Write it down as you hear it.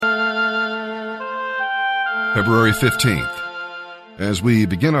February 15th. As we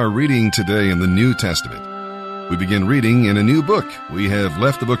begin our reading today in the New Testament, we begin reading in a new book. We have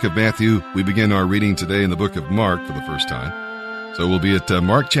left the book of Matthew. We begin our reading today in the book of Mark for the first time. So we'll be at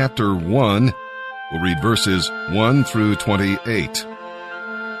Mark chapter 1. We'll read verses 1 through 28.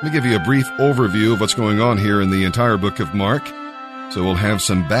 Let me give you a brief overview of what's going on here in the entire book of Mark. So we'll have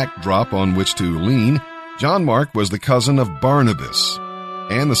some backdrop on which to lean. John Mark was the cousin of Barnabas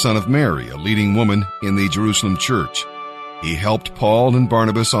and the son of Mary, a leading woman in the Jerusalem church. He helped Paul and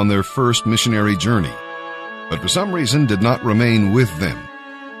Barnabas on their first missionary journey, but for some reason did not remain with them.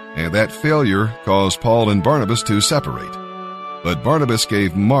 And that failure caused Paul and Barnabas to separate. But Barnabas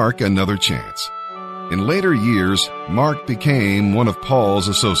gave Mark another chance. In later years, Mark became one of Paul's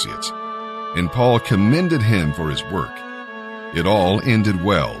associates, and Paul commended him for his work. It all ended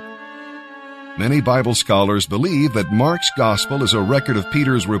well. Many Bible scholars believe that Mark's gospel is a record of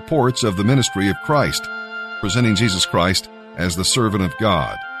Peter's reports of the ministry of Christ, presenting Jesus Christ as the servant of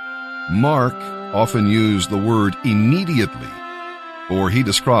God. Mark often used the word immediately, for he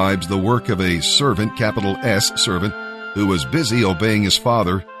describes the work of a servant, capital S, servant, who was busy obeying his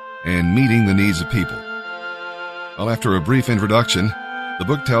Father and meeting the needs of people. Well, after a brief introduction, the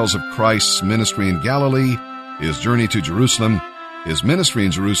book tells of Christ's ministry in Galilee, his journey to Jerusalem, his ministry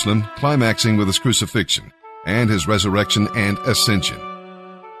in Jerusalem climaxing with his crucifixion, and his resurrection and ascension.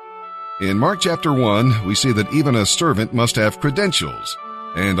 In Mark chapter 1, we see that even a servant must have credentials,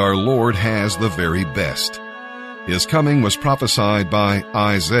 and our Lord has the very best. His coming was prophesied by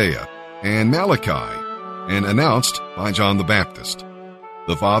Isaiah and Malachi, and announced by John the Baptist.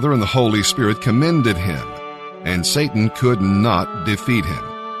 The Father and the Holy Spirit commended him, and Satan could not defeat him.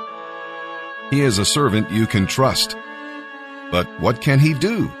 He is a servant you can trust. But what can he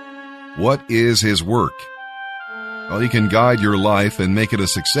do? What is his work? Well, he can guide your life and make it a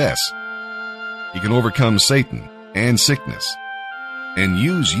success. He can overcome Satan and sickness, and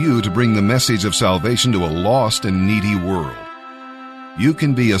use you to bring the message of salvation to a lost and needy world. You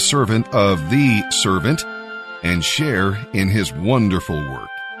can be a servant of the servant and share in his wonderful work.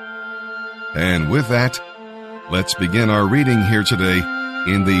 And with that, let's begin our reading here today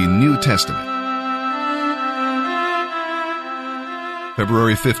in the New Testament.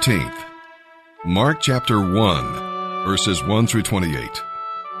 February 15th. Mark chapter 1, verses 1 through 28.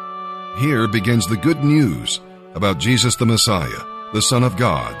 Here begins the good news about Jesus the Messiah, the Son of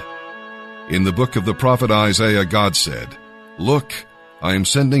God. In the book of the prophet Isaiah, God said, "Look, I am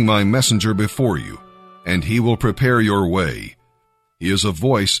sending my messenger before you, and he will prepare your way. He is a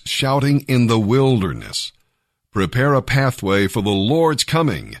voice shouting in the wilderness, 'Prepare a pathway for the Lord's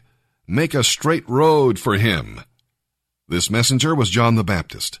coming. Make a straight road for him.'" This messenger was John the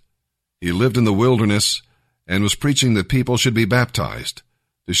Baptist. He lived in the wilderness and was preaching that people should be baptized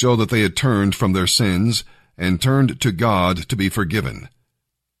to show that they had turned from their sins and turned to God to be forgiven.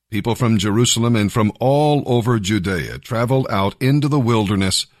 People from Jerusalem and from all over Judea traveled out into the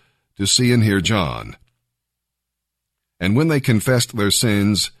wilderness to see and hear John. And when they confessed their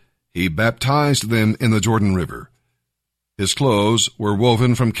sins, he baptized them in the Jordan River. His clothes were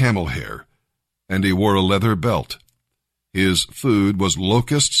woven from camel hair, and he wore a leather belt. His food was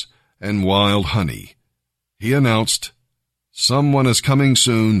locusts and wild honey. He announced, "Someone is coming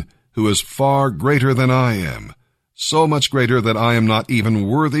soon who is far greater than I am, so much greater that I am not even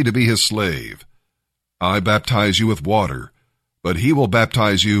worthy to be his slave. I baptize you with water, but he will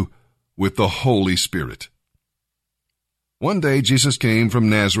baptize you with the Holy Spirit." One day Jesus came from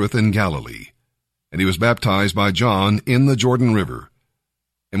Nazareth in Galilee, and he was baptized by John in the Jordan River.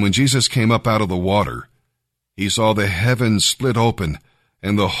 And when Jesus came up out of the water, he saw the heavens split open,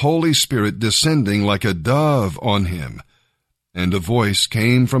 and the Holy Spirit descending like a dove on him. And a voice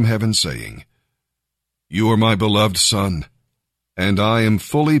came from heaven saying, "You are my beloved Son, and I am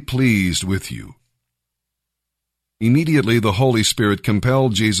fully pleased with you." Immediately the Holy Spirit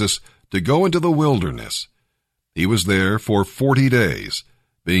compelled Jesus to go into the wilderness. He was there for 40 days,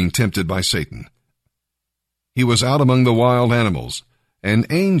 being tempted by Satan. He was out among the wild animals, and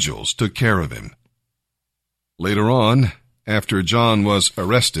angels took care of him. Later on, after John was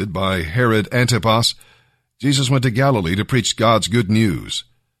arrested by Herod Antipas, Jesus went to Galilee to preach God's good news.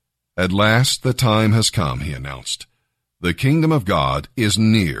 "At last the time has come," he announced. "The kingdom of God is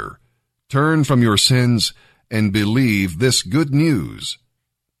near. Turn from your sins and believe this good news."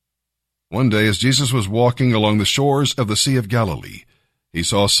 One day, as Jesus was walking along the shores of the Sea of Galilee, he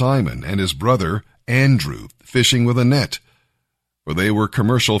saw Simon and his brother Andrew fishing with a net, for they were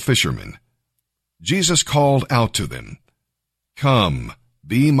commercial fishermen. Jesus called out to them, "Come,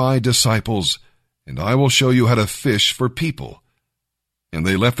 be my disciples, and I will show you how to fish for people." And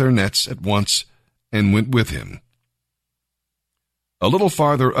they left their nets at once and went with him. A little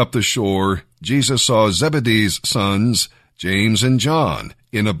farther up the shore, Jesus saw Zebedee's sons, James and John,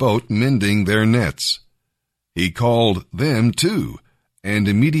 in a boat mending their nets. He called them too, and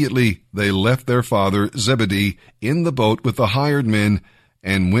immediately they left their father Zebedee in the boat with the hired men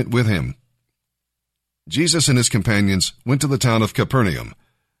and went with him. Jesus and his companions went to the town of Capernaum,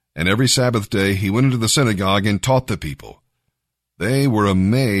 and every Sabbath day he went into the synagogue and taught the people. They were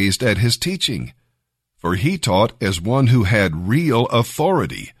amazed at his teaching, for he taught as one who had real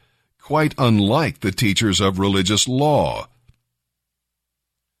authority, quite unlike the teachers of religious law.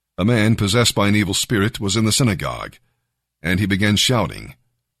 A man possessed by an evil spirit was in the synagogue, and he began shouting,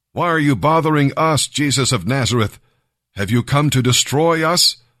 "Why are you bothering us, Jesus of Nazareth? Have you come to destroy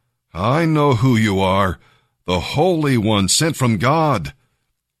us? I know who you are, the Holy One sent from God."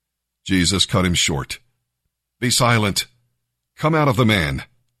 Jesus cut him short. "Be silent. Come out of the man."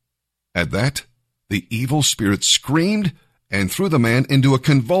 At that, the evil spirit screamed and threw the man into a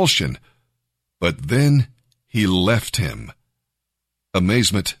convulsion, but then he left him.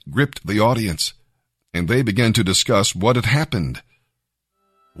 Amazement gripped the audience, and they began to discuss what had happened.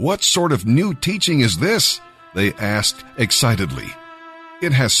 "What sort of new teaching is this?" they asked excitedly.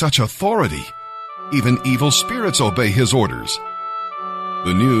 "It has such authority. Even evil spirits obey his orders."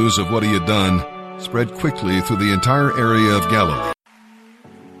 The news of what he had done spread quickly through the entire area of Galilee.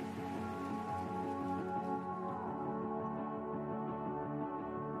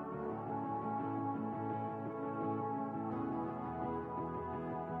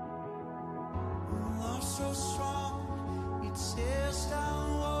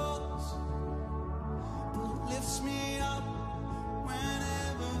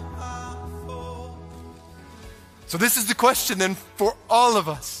 So this is the question then for all of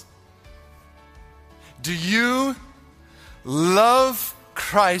us. Do you love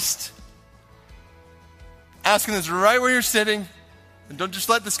Christ? Asking this right where you're sitting. And don't just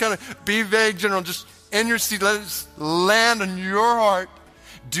let this kind of be vague, general. Just in your seat, let it land on your heart.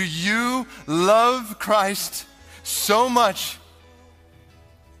 Do you love Christ so much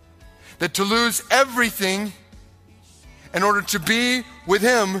that to lose everything in order to be with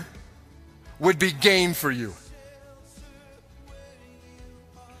him would be gain for you?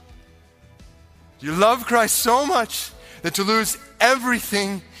 You love Christ so much that to lose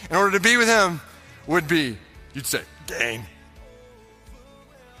everything in order to be with him would be, you'd say, gain.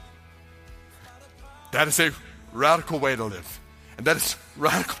 That is a radical way to live. And that is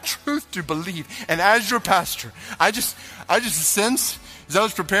radical truth to believe. And as your pastor, I just sense, as I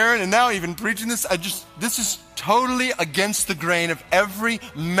was preparing and now even preaching this, this is totally against the grain of every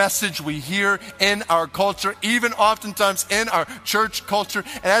message we hear in our culture, even oftentimes in our church culture.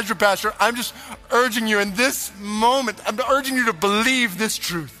 And as your pastor, I'm just urging you in this moment, I'm urging you to believe this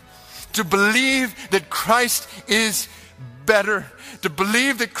truth, to believe that Christ is better, to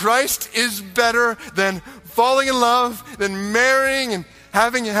believe that Christ is better than falling in love, than marrying and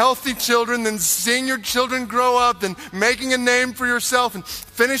having healthy children, than seeing your children grow up, than making a name for yourself and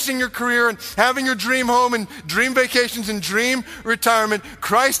finishing your career and having your dream home and dream vacations and dream retirement.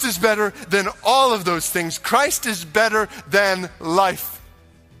 Christ is better than all of those things. Christ is better than life.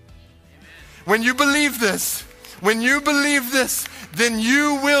 When you believe this, then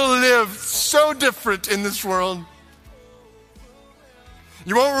you will live so different in this world.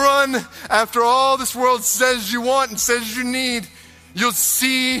 You won't run after all this world says you want and says you need. You'll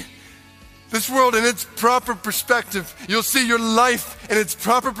see this world in its proper perspective. You'll see your life in its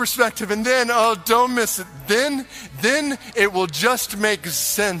proper perspective. And then, don't miss it. Then it will just make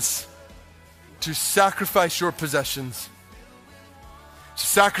sense to sacrifice your possessions, to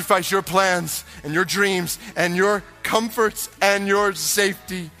sacrifice your plans and your dreams and your comforts and your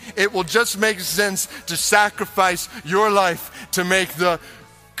safety. It will just make sense to sacrifice your life to make the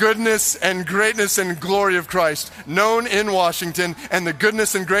goodness and greatness and glory of Christ known in Washington, and the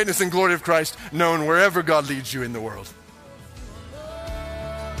goodness and greatness and glory of Christ known wherever God leads you in the world.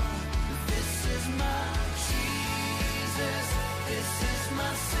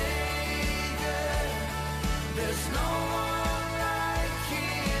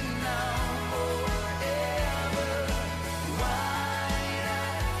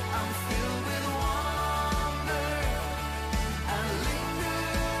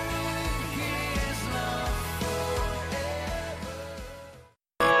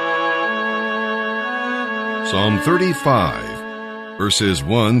 Psalm 35, verses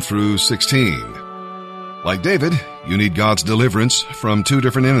 1 through 16. Like David, you need God's deliverance from two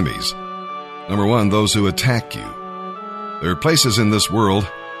different enemies. Number one, those who attack you. There are places in this world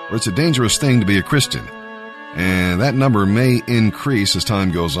where it's a dangerous thing to be a Christian, and that number may increase as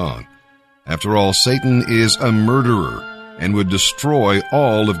time goes on. After all, Satan is a murderer and would destroy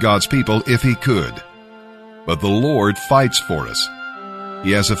all of God's people if he could. But the Lord fights for us.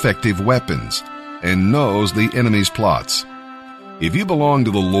 He has effective weapons and knows the enemy's plots. If you belong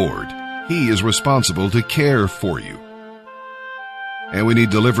to the Lord, He is responsible to care for you. And we need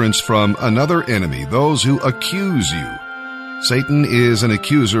deliverance from another enemy, those who accuse you. Satan is an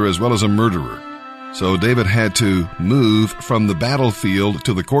accuser as well as a murderer. So David had to move from the battlefield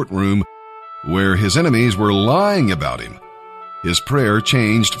to the courtroom where his enemies were lying about him. His prayer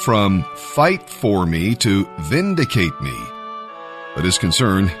changed from "fight for me" to "vindicate me." But his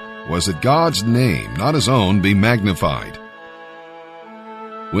concern was that God's name, not his own, be magnified.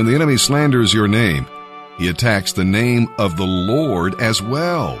 When the enemy slanders your name, he attacks the name of the Lord as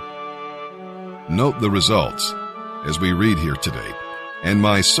well. Note the results as we read here today. "And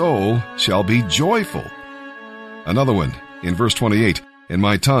my soul shall be joyful." Another one in verse 28, "And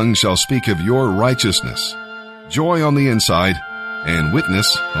my tongue shall speak of your righteousness." Joy on the inside and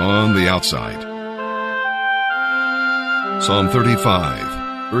witness on the outside. Psalm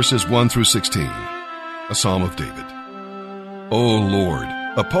 35, verses 1 through 16, a psalm of David. O Lord,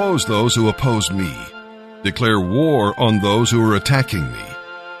 oppose those who oppose me. Declare war on those who are attacking me.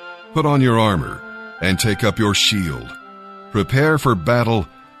 Put on your armor and take up your shield. Prepare for battle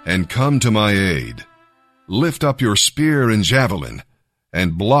and come to my aid. Lift up your spear and javelin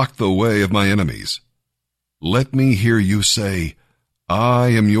and block the way of my enemies. Let me hear you say, "I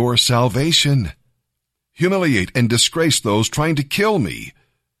am your salvation." Humiliate and disgrace those trying to kill me.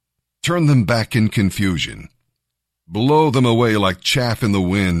 Turn them back in confusion. Blow them away like chaff in the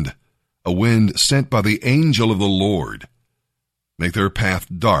wind, a wind sent by the angel of the Lord. Make their path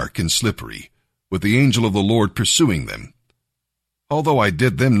dark and slippery, with the angel of the Lord pursuing them. Although I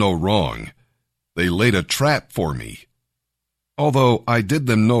did them no wrong, they laid a trap for me. Although I did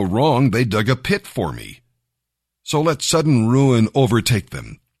them no wrong, they dug a pit for me. So let sudden ruin overtake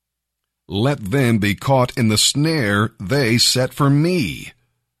them. Let them be caught in the snare they set for me.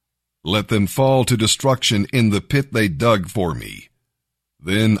 Let them fall to destruction in the pit they dug for me.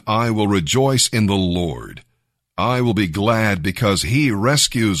 Then I will rejoice in the Lord. I will be glad because He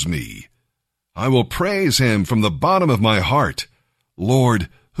rescues me. I will praise Him from the bottom of my heart. Lord,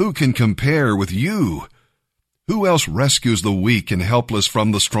 who can compare with you? Who else rescues the weak and helpless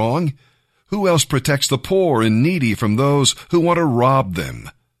from the strong? Who else protects the poor and needy from those who want to rob them?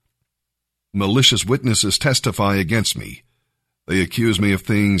 Malicious witnesses testify against me. They accuse me of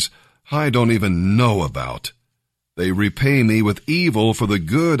things I don't even know about. They repay me with evil for the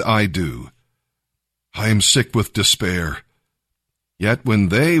good I do. I am sick with despair. Yet when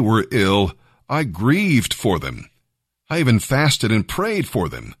they were ill, I grieved for them. I even fasted and prayed for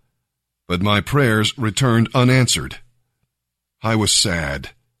them. But my prayers returned unanswered. I was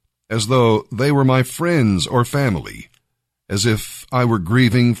sad, as though they were my friends or family, as if I were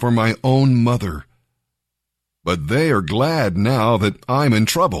grieving for my own mother. But they are glad now that I'm in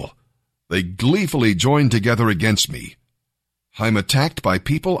trouble. They gleefully join together against me. I'm attacked by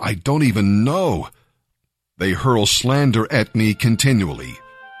people I don't even know. They hurl slander at me continually.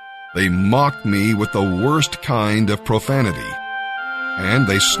 They mock me with the worst kind of profanity, and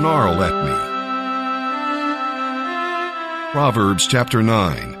they snarl at me. Proverbs chapter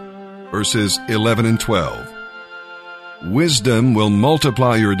 9, verses 11 and 12. Wisdom will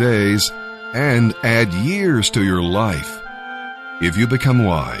multiply your days and add years to your life. If you become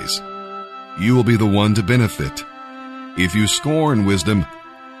wise, you will be the one to benefit. If you scorn wisdom,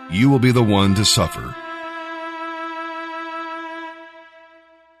 you will be the one to suffer.